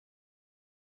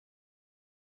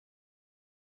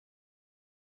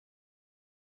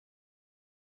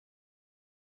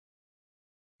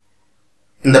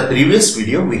In the previous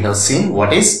video, we have seen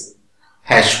what is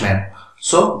hash map.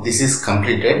 So this is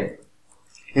completed.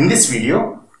 In this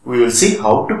video, we will see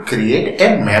how to create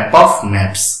a map of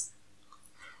maps.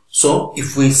 So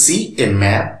if we see a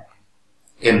map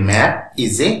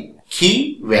is a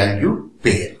key value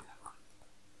pair.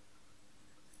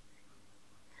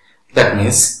 That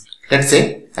means, let's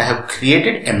say I have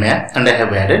created a map and I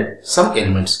have added some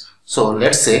elements. So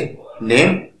let's say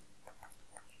name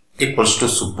equals to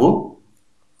Subbu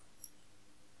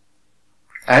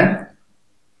and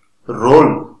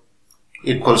role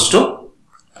equals to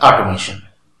automation.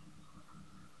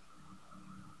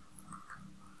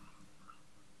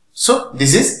 So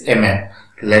this is a map.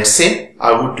 Let's say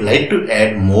I would like to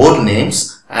add more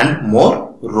names and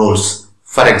more roles.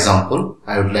 For example,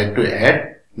 I would like to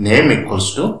add name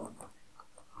equals to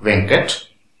Venkat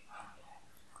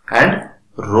and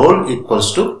role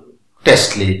equals to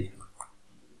test lead.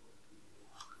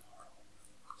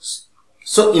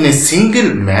 So in a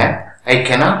single map, I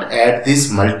cannot add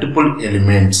these multiple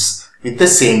elements with the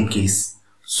same keys.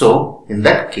 So in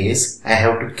that case, I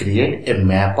have to create a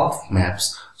map of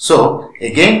maps. So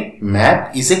again,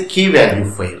 map is a key value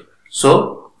file.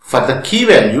 So for the key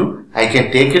value, I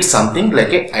can take it something like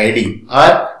a ID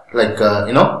or like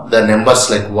the numbers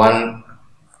like 1,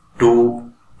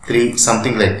 2, 3,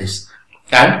 something like this.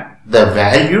 And the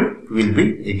value will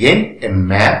be again a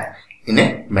map in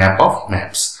a map of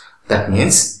maps. That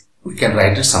means we can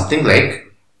write it something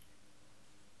like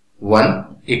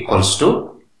 1 equals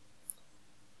to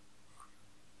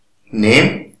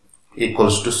name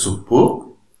equals to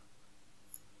Subbu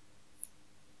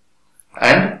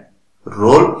and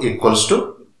role equals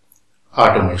to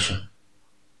automation.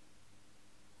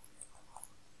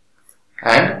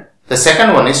 And the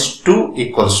second one is 2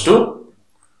 equals to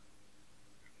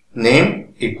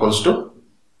name equals to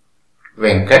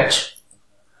Venkat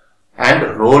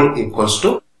and role equals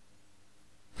to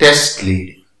test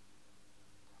lead.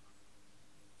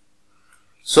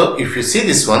 So if you see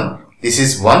this one, this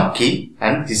is one key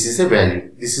and this is a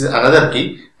value. This is another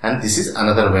key and this is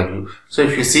another value. So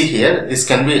if you see here, this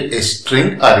can be a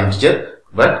string or integer,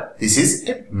 but this is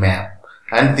a map.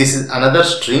 And this is another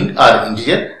string or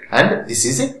integer and this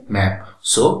is a map.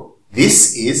 So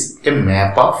this is a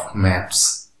map of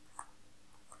maps.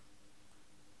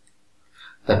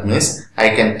 That means I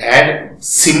can add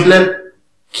similar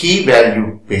key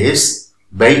value pairs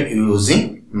by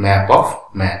using map of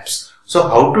maps. So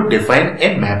how to define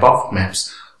a map of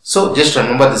maps? So just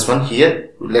remember this one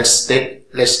here. Let's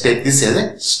take this as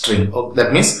a string.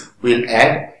 That means we'll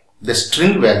add the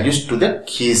string values to the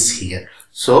keys here.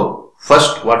 So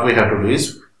first what we have to do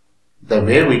is, the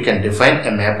way we can define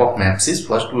a map of maps is,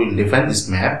 first we will define this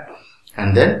map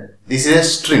and then this is a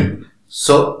string.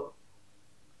 So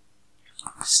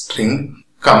string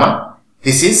comma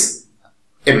this is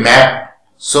a map.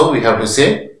 So we have to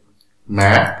say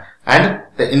map and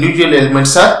the individual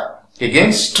elements are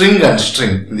again string and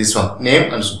string in this one,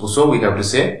 name and Subbu. So we have to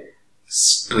say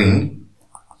string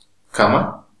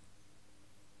comma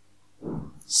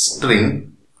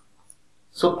string.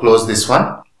 So close this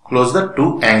one, close the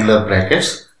two angular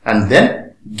brackets and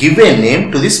then give a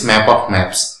name to this map of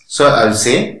maps. So I will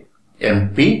say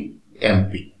MP.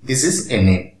 This is a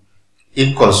name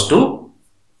equals to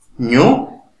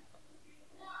new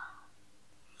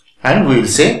and we will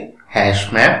say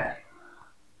hash map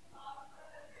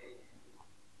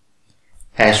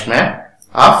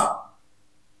of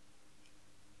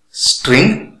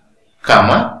string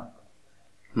comma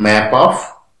map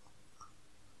of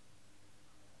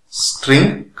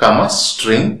string comma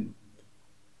string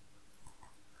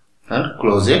and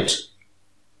close it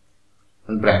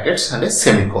and brackets and a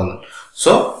semicolon.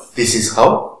 So this is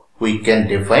how we can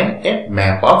define a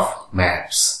map of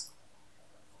maps.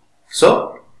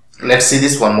 So let's see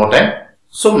this one more time.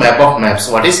 So map of maps.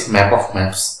 What is map of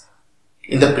maps?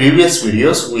 In the previous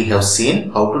videos, we have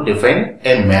seen how to define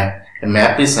a map. A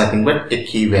map is nothing but a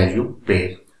key value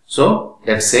pair. So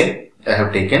let's say I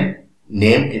have taken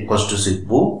name equals to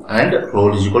Subbu and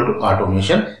role is equal to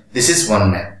automation. This is one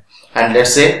map. And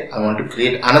let's say I want to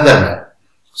create another map.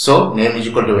 So name is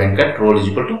equal to Venkat, role is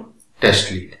equal to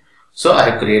test lead. So I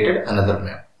have created another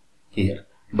map here.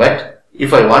 But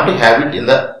if I want to have it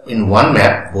in one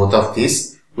map, both of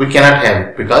these, we cannot have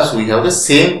it because we have the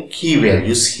same key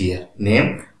values here,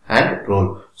 name and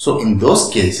role. So in those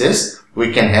cases,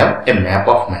 we can have a map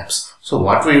of maps. So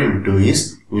what we will do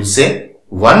is, we will say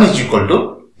 1 is equal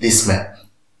to this map.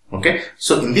 Okay.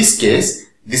 So in this case,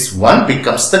 this 1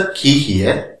 becomes the key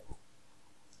here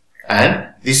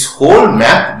and this whole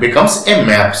map becomes a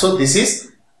map. So this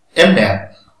is a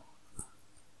map.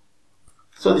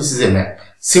 So this is a map.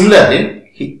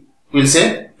 Similarly, we'll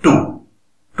say 2.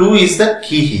 2 is the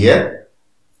key here,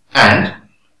 and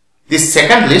this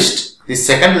second list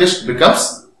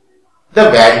becomes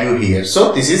the value here.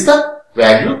 So this is the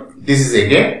value. This is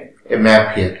again a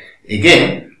map here.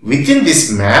 Again, within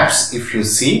these maps, if you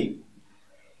see,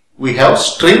 we have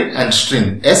string and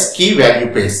string as key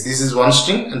value pairs. This is one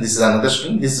string and this is another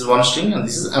string. This is one string and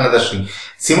this is another string.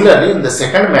 Similarly, in the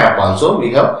second map also,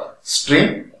 we have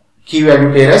string, key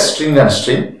value pair as string and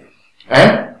string,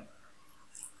 and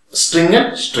string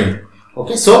and string.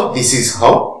 Okay, so this is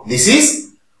how, this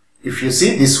is, if you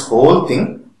see this whole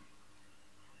thing,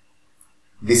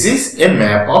 this is a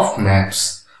map of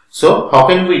maps. So how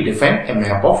can we define a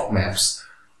map of maps?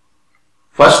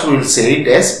 First we will say it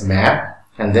as map,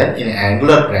 and then in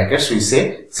angular brackets we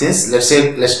say, since let's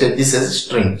take this as a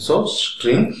string, so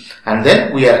string, and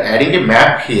then we are adding a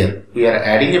map here.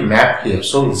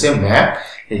 So we'll say map.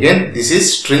 Again, this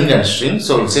is string and string,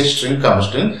 so we'll say string comma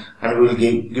string, and we will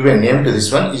give a name to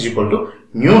this one is equal to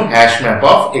new hash map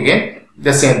of, again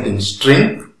the same thing,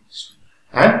 string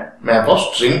and map of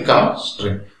string comma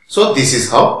string. So this is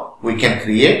how we can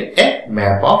create a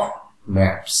map of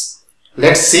maps.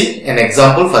 Let's see an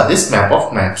example for this map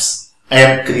of maps. I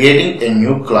am creating a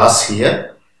new class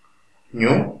here,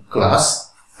 new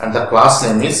class, and the class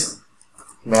name is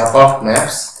map of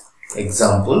maps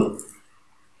example,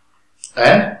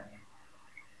 and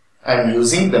I am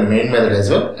using the main method as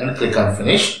well, and click on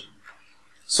finish.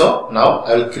 So now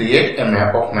I will create a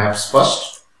map of maps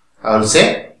first. I will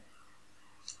say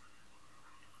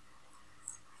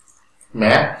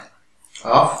map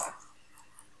of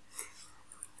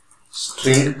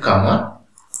string comma,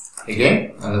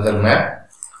 again another map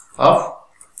of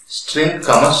string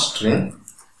comma string,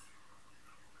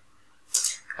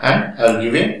 and I will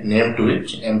give a name to it,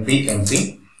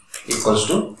 mp equals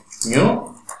to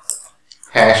new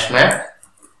hash map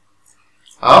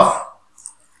of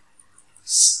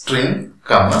string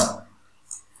comma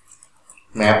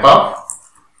map of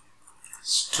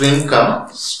string comma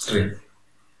string,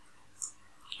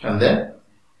 and then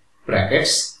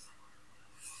brackets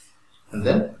and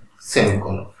then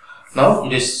semicolon. Now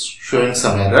it is showing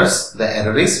some errors. The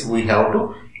error is we have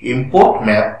to import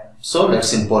map. So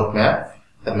let's import map.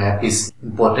 The map is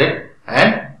imported,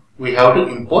 and we have to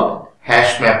import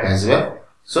hash map as well.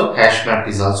 So hash map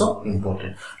is also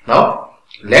imported. Now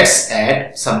let's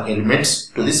add some elements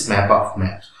to this map of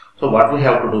maps. So what we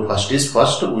have to do first is,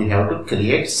 we have to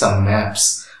create some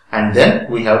maps, and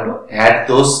then we have to add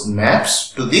those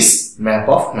maps to this map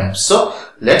of maps. So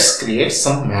let's create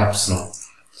some maps now.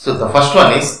 So the first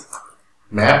one is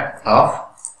map of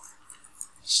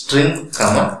string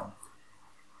comma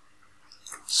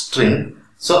string.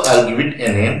 So I'll give it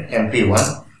a name,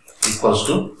 mp1 equals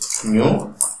to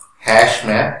new hash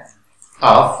map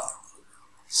of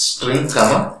string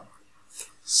comma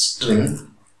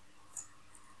string.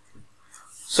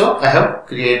 So I have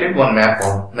created one map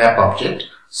object.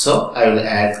 So I will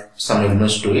add some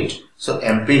elements to it. So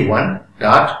mp1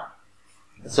 dot,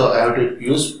 so I have to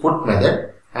use put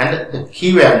method, and the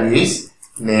key value is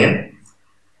name,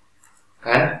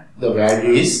 and the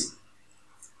value is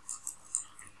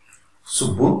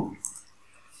Subbu,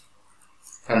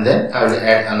 and then I will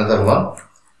add another one.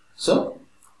 So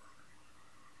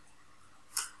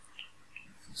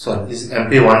this is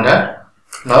mp1 dot.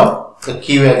 Now the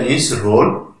key value is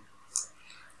role,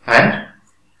 and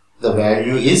the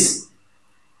value is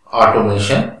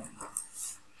automation.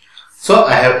 So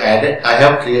I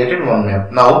have created one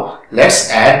map. Now let's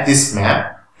add this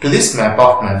map to this map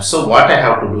of maps. So what I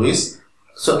have to do is,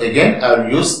 so again I will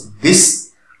use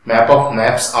this map of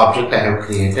maps object I have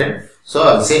created. So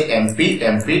I will say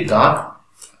mp dot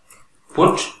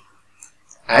put,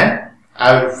 and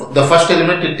the first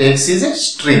element it takes is a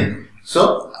string.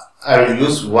 So I will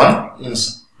use one in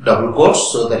double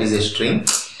quotes, so that is a string,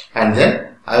 and then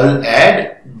I will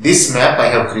add this map I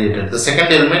have created. The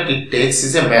second element it takes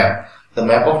is a map. The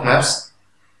map of maps,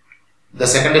 the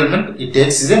second element it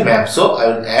takes is a map. So I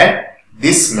will add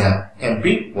this map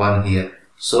mp1 here.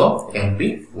 So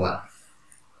mp1.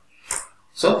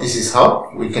 So this is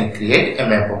how we can create a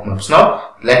map of maps.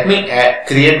 Now let me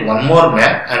create one more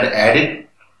map and add it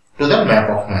to the map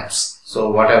of maps. So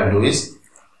what I will do is,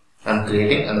 I am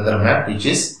creating another map which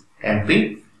is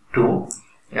mp2,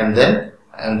 and then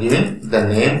I am giving the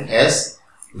name as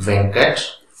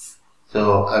Venkat.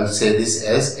 So I will say this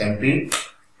as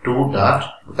mp2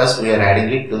 dot, because we are adding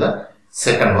it to the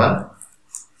second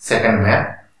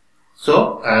map.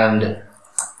 So, and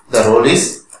the role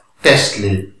is test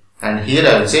lead, and here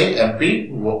I will say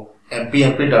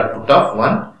mp dot put of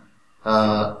 1.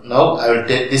 Now I will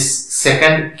take this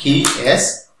second key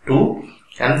as 2,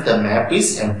 and the map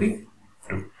is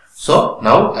mp2. So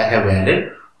now I have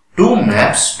added 2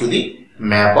 maps to the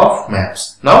map of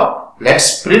maps. Now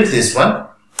let's print this one.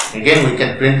 Again we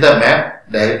can print the map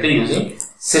directly using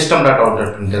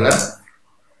system.out.println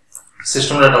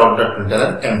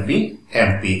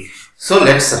mp. So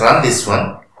let's run this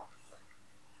one.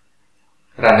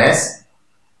 Run as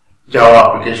Java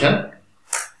application,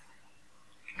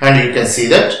 and you can see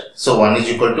that so one is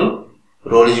equal to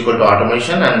role is equal to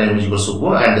automation and name is equal to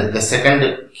Subbu, and the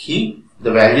second key,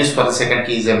 the values for the second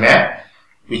key is a map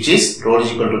which is role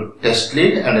is equal to test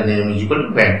lead and the name is equal to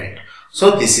Venkat.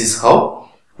 So this is how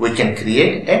we can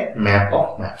create a map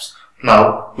of maps.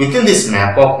 Now within this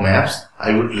map of maps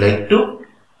I would like to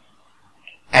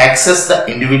access the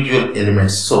individual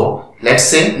elements. So let's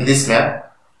say in this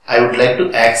map I would like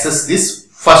to access this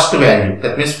first value,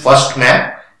 that means first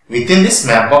map within this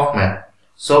map of map.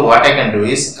 So what I can do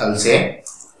is I will say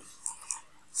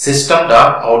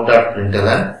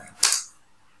system.out.println.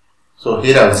 So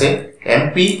here I will say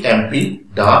mp.get.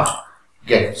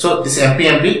 So this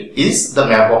mp is the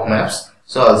map of maps.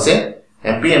 So I will say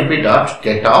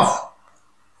mp.get of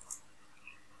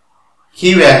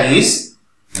key value is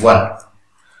 1.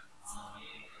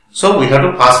 So we have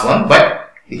to pass 1, but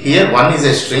here 1 is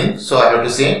a string, so I have to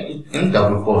say in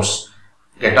double quotes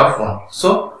get of 1.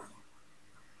 So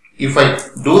if I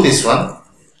do this one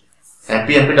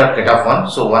mp.get of 1,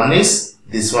 so 1 is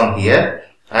this one here,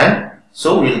 and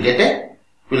so we'll get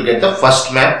the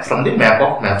first map from the map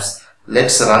of maps.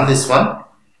 Let's run this one.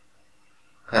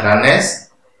 Run as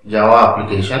Java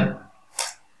application,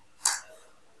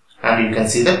 and you can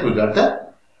see that we got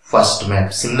the first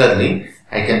map. Similarly,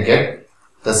 I can get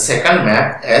the second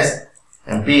map as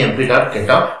mp.get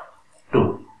of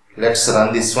 2. Let's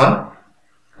run this one.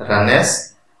 Run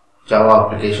as Java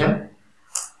application,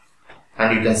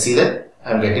 and you can see that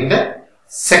I am getting the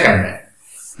second map.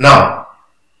 Now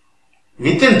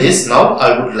within this, now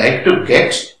I would like to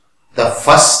get the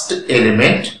first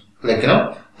element, like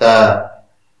the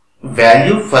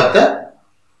value for the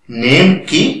name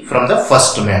key from the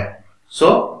first map.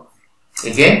 So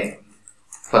again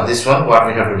for this one what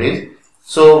we have to do is,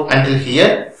 so until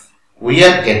here we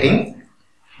are getting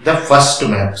the first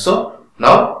map. So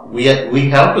now we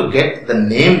have to get the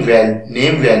name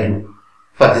value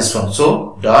for this one.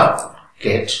 So dot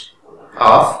get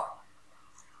of,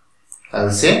 I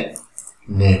will say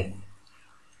name.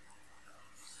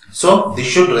 So this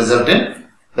should result in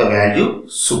the value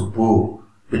Subbu,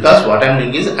 because what I am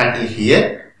doing is until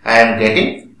here I am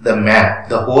getting the map,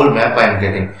 the whole map I am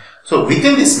getting. So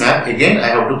within this map again I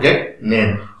have to get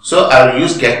name. So I will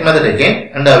use get method again,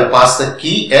 and I will pass the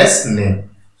key as name.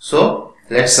 So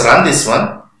let's run this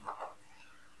one.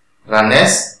 Run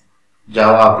as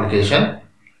Java application,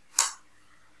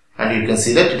 and you can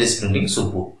see that it is printing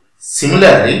Subbu.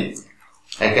 Similarly,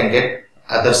 I can get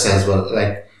others as well,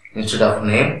 like instead of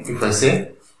name if I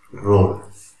say role.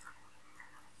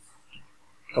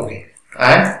 Okay,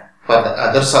 and for the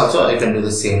others also I can do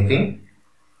the same thing.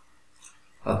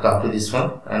 I'll copy this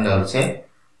one and I will say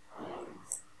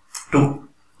 2.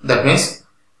 That means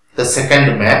the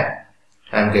second map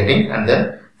I am getting, and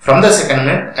then from the second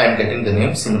map I am getting the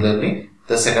name. Similarly,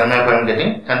 the second map I am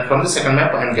getting, and from the second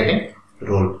map I am getting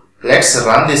role. Let's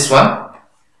run this one.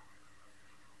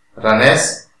 Run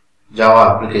as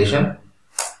Java application,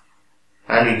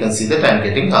 and you can see that I am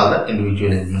getting all the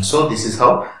individual elements. So this is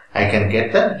how I can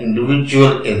get the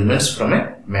individual elements from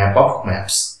a map of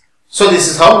maps. So this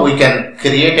is how we can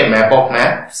create a map of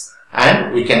maps,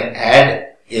 and we can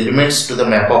add elements to the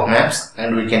map of maps,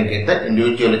 and we can get the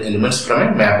individual elements from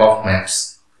a map of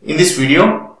maps. In this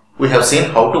video, we have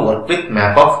seen how to work with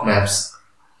map of maps.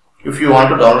 If you want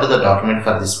to download the document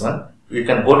for this one, you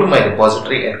can go to my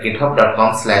repository at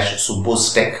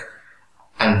github.com/subbustech,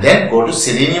 and then go to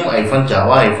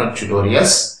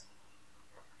selenium-java-tutorials,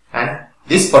 and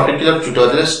this particular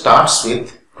tutorial starts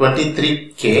with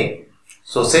 23K.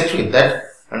 So search with that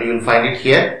and you will find it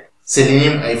here,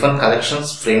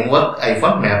 Selenium-collections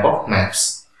framework-map of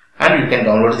maps, and you can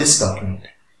download this document.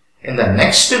 In the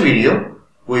next video,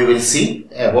 we will see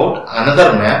about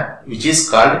another map which is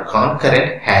called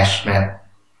concurrent hash map.